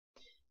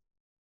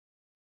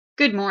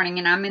Good morning,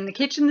 and I'm in the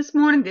kitchen this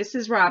morning. This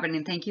is Robin,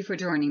 and thank you for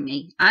joining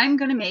me. I'm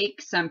going to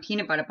make some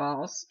peanut butter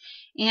balls,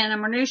 and I'm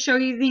going to show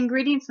you the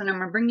ingredients, and I'm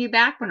going to bring you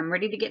back when I'm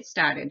ready to get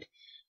started.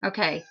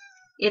 Okay,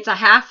 it's a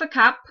half a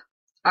cup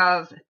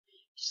of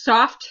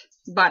soft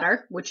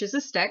butter, which is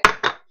a stick,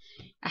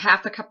 a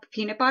half a cup of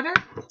peanut butter,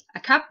 a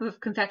cup of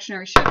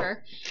confectionery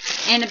sugar,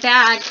 and a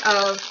bag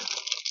of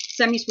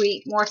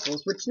semi-sweet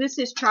morsels, which this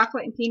is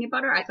chocolate and peanut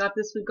butter. I thought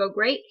this would go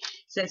great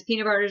since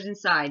peanut butter is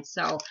inside.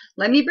 So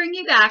let me bring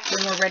you back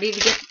when we're ready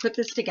to put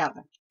this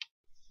together.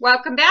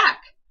 Welcome back.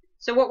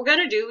 So what we're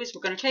going to do is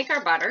we're going to take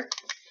our butter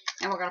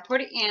and we're going to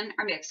put it in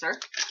our mixer.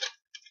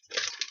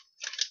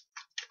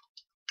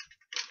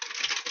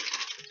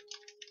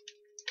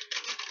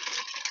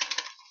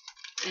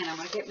 And I'm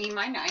going to get me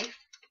my knife.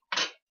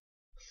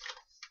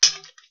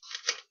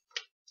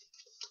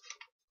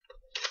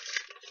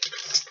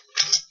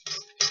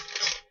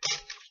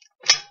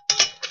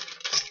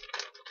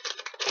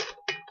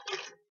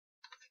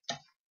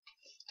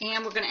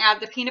 And we're going to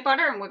add the peanut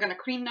butter and we're going to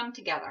cream them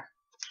together.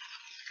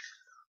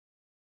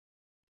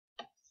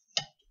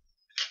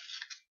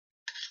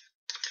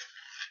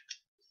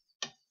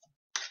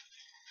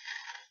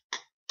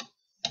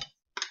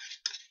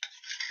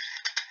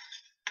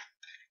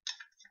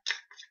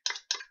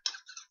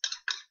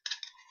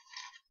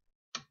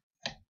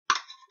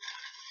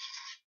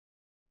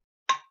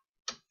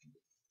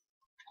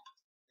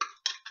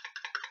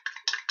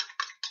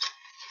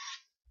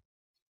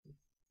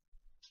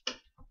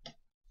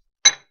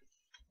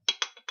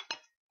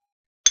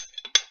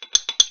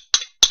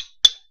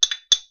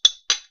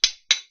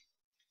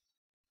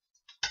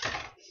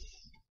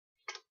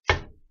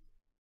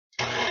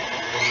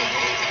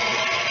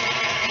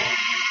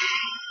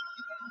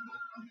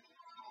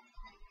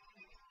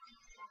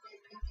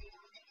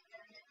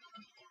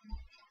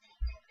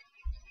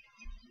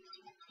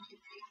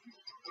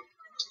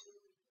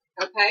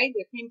 Okay,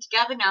 they're creamed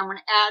together. Now I'm going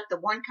to add the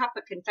 1 cup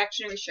of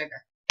confectionery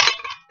sugar.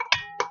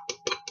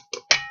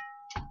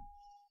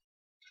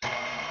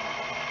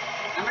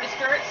 I'm going to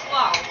stir it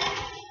slow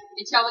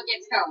until it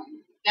gets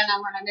going. Then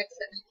I'm going to mix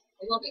it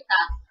a little bit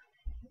faster.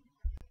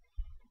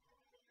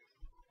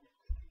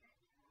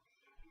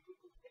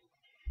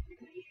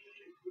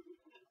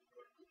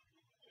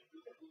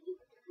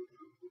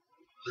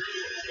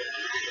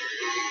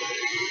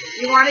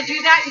 You want to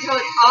do that until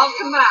it's all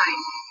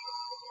combined.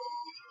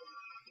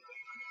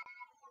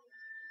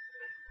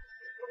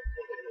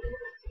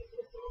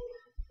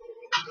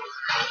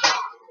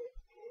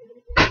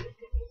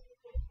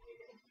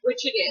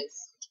 Which it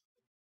is.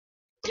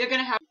 You're going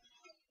to have,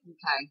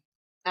 okay,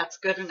 that's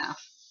good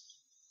enough.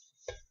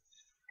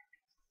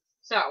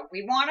 So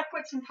we want to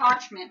put some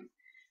parchment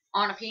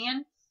on a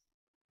pan.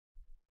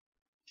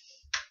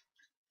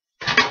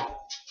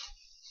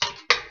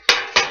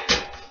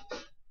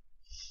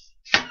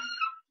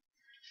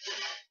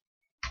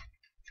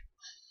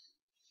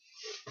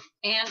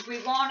 And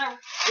we want to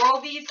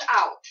roll these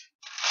out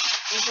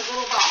into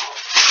little balls.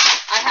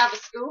 I have a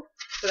scoop,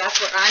 so that's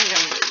what I'm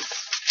going to use.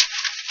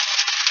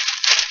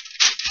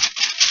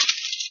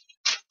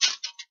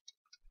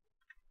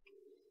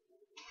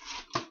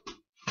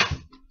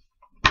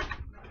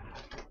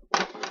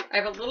 I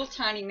have a little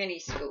tiny mini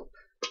scoop.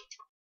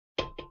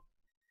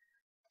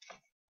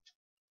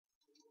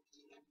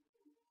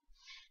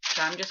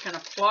 So I'm just going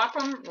to plop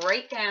them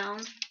right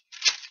down,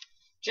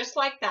 just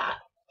like that.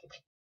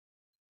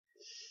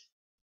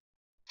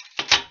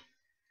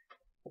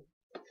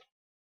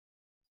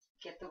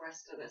 Get the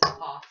rest of this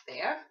off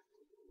there.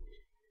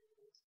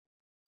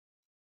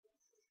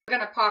 We're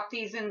going to pop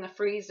these in the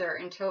freezer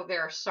until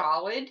they're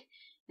solid,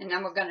 and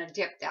then we're going to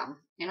dip them.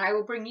 And I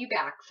will bring you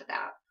back for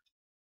that.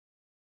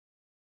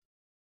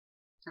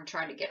 I'm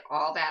trying to get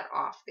all that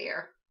off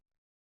there.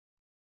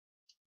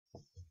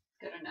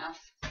 Good enough.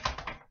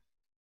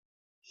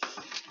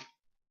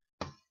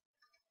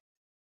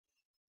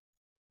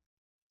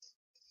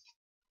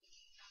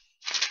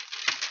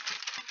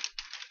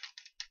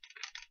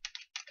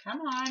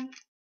 Come on.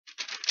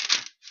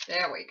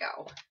 There we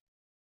go.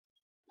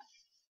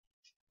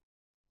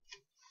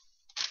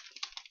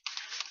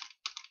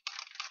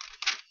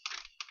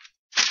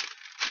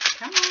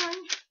 Come on.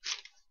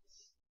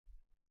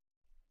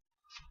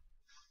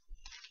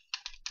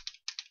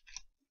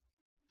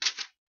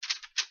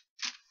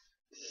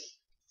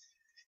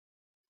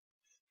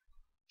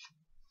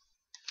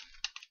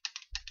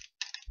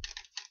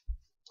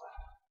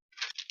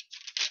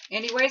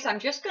 Anyways, I'm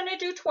just going to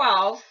do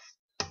 12,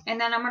 and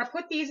then I'm going to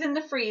put these in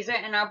the freezer,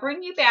 and I'll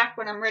bring you back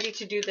when I'm ready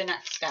to do the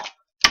next step,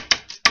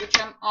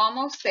 which I'm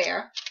almost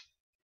there.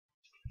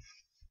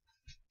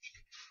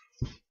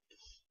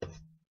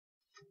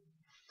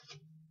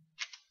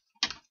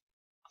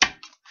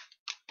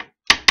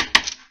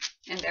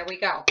 And there we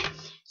go.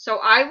 So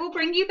I will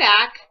bring you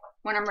back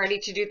when I'm ready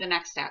to do the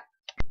next step.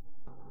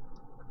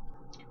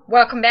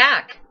 Welcome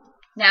back.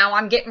 Now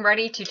I'm getting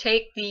ready to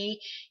take the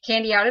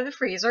candy out of the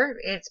freezer.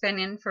 It's been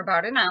in for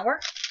about an hour.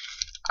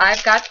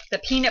 I've got the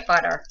peanut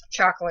butter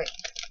chocolate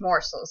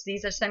morsels.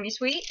 These are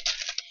semi-sweet.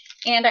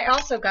 And I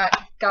also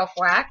got Gulf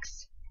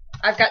Wax.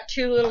 I've got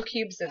 2 little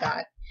cubes of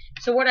that.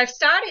 So what I've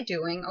started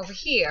doing over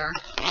here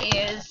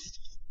is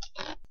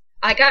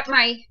I got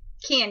my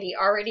candy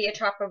already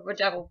atop of a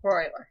double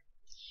broiler.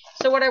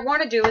 So what I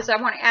want to do is I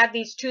want to add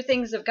these 2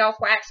 things of Gulf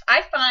wax.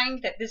 I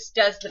find that this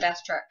does the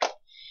best trick.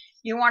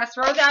 You want to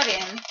throw that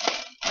in.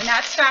 When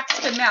that starts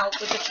to melt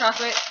with the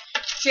chocolate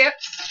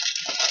chips,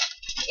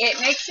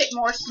 it makes it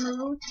more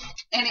smooth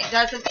and it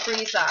doesn't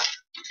freeze up.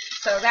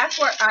 So that's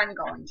what I'm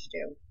going to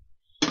do.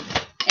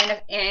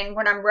 And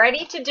when I'm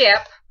ready to dip,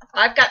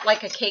 I've got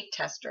like a cake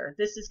tester.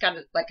 This has got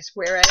like a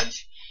square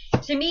edge.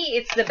 To me,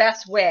 it's the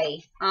best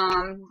way.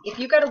 If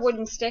you got a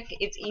wooden stick,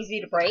 it's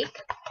easy to break.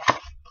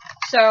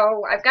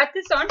 So I've got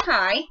this on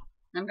high.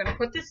 I'm going to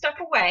put this stuff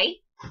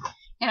away.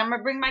 And I'm going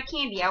to bring my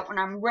candy out when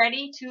I'm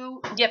ready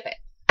to dip it.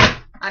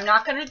 I'm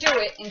not going to do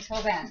it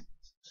until then.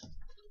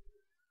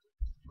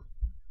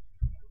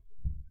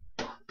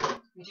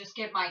 You just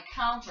give my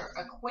counter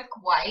a quick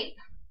wipe.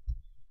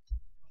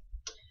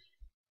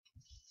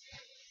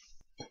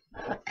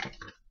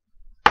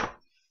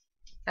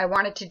 I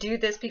wanted to do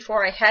this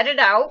before I head it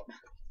out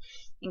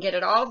and get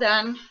it all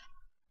done.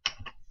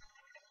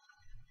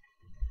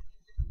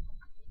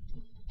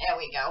 There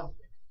we go.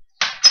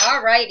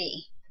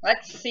 Alrighty,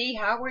 let's see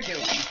how we're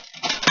doing.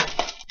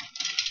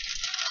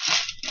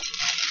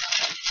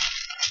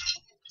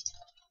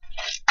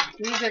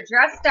 These are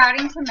just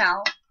starting to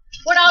melt.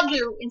 What I'll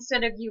do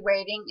instead of you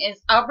waiting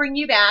is I'll bring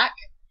you back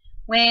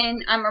when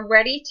I'm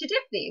ready to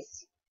dip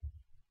these.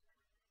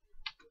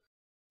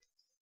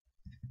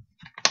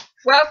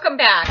 Welcome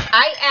back.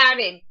 I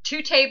added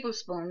 2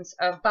 tablespoons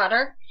of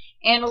butter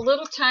and a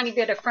little tiny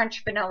bit of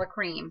French vanilla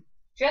cream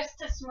just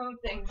to smooth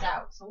things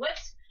out. So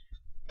let's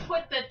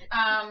put the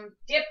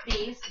dip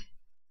these.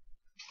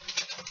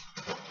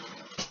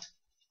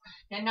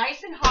 They're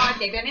nice and hot.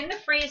 They've been in the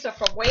freezer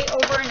for way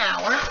over an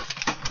hour.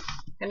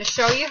 I'm going to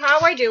show you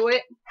how I do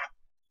it.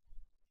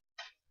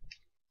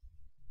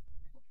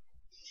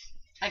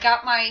 I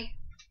got my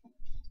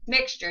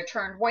mixture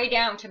turned way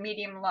down to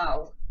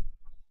medium-low.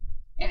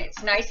 And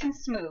it's nice and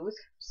smooth.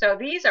 So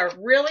these are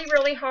really,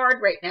 really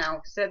hard right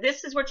now. So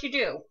this is what you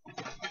do.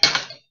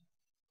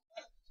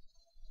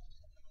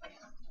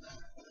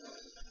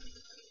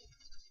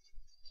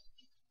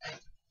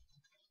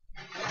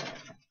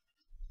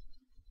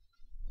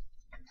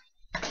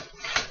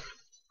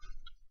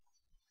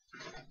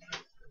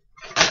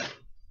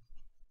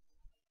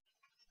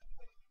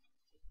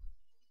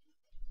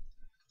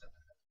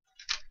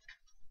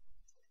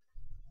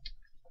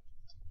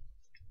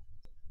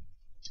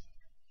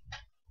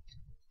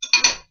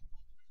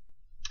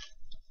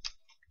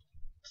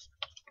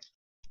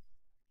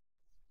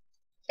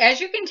 As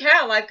you can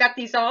tell, I've got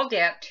these all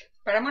dipped,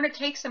 but I'm going to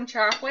take some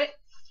chocolate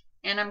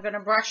and I'm going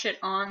to brush it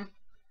on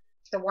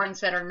the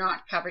ones that are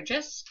not covered.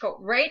 Just go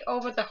right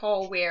over the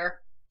hole where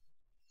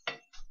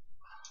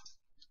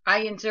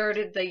I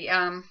inserted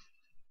the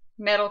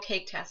metal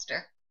cake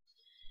tester.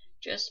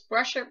 Just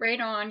brush it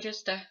right on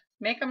just to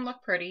make them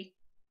look pretty.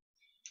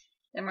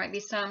 There might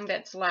be some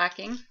that's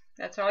lacking.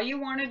 That's all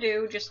you want to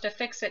do, just to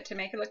fix it to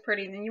make it look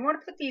pretty. Then you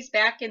want to put these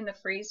back in the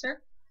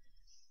freezer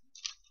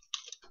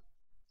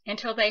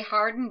until they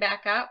harden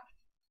back up.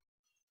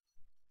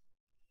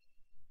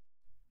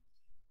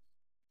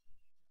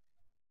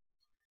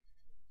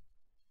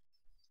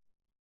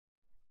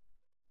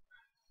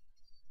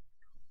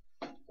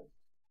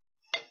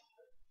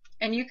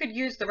 And you could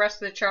use the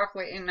rest of the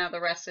chocolate in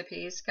other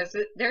recipes because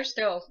there's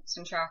still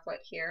some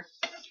chocolate here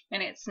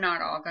and it's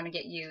not all going to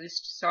get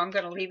used. So I'm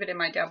going to leave it in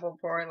my double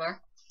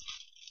broiler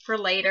for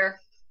later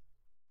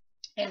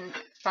and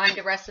find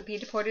a recipe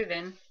to put it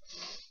in.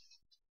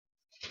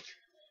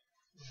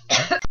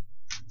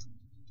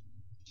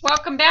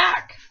 Welcome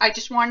back. I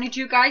just wanted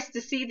you guys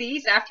to see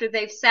these after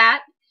they've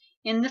sat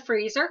in the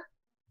freezer.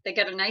 They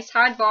got a nice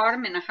hard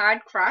bottom and a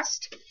hard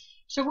crust.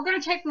 So we're going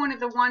to take one of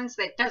the ones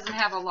that doesn't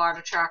have a lot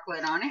of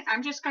chocolate on it.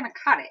 I'm just going to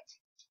cut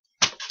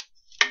it.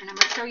 And I'm going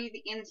to show you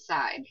the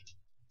inside.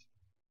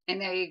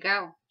 And there you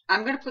go.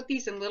 I'm going to put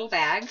these in little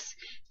bags.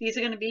 These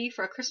are going to be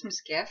for a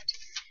Christmas gift.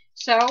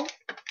 So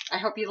I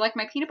hope you like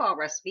my peanut ball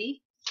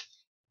recipe.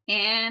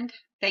 And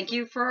thank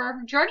you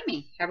for joining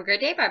me. Have a great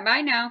day.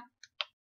 Bye-bye now.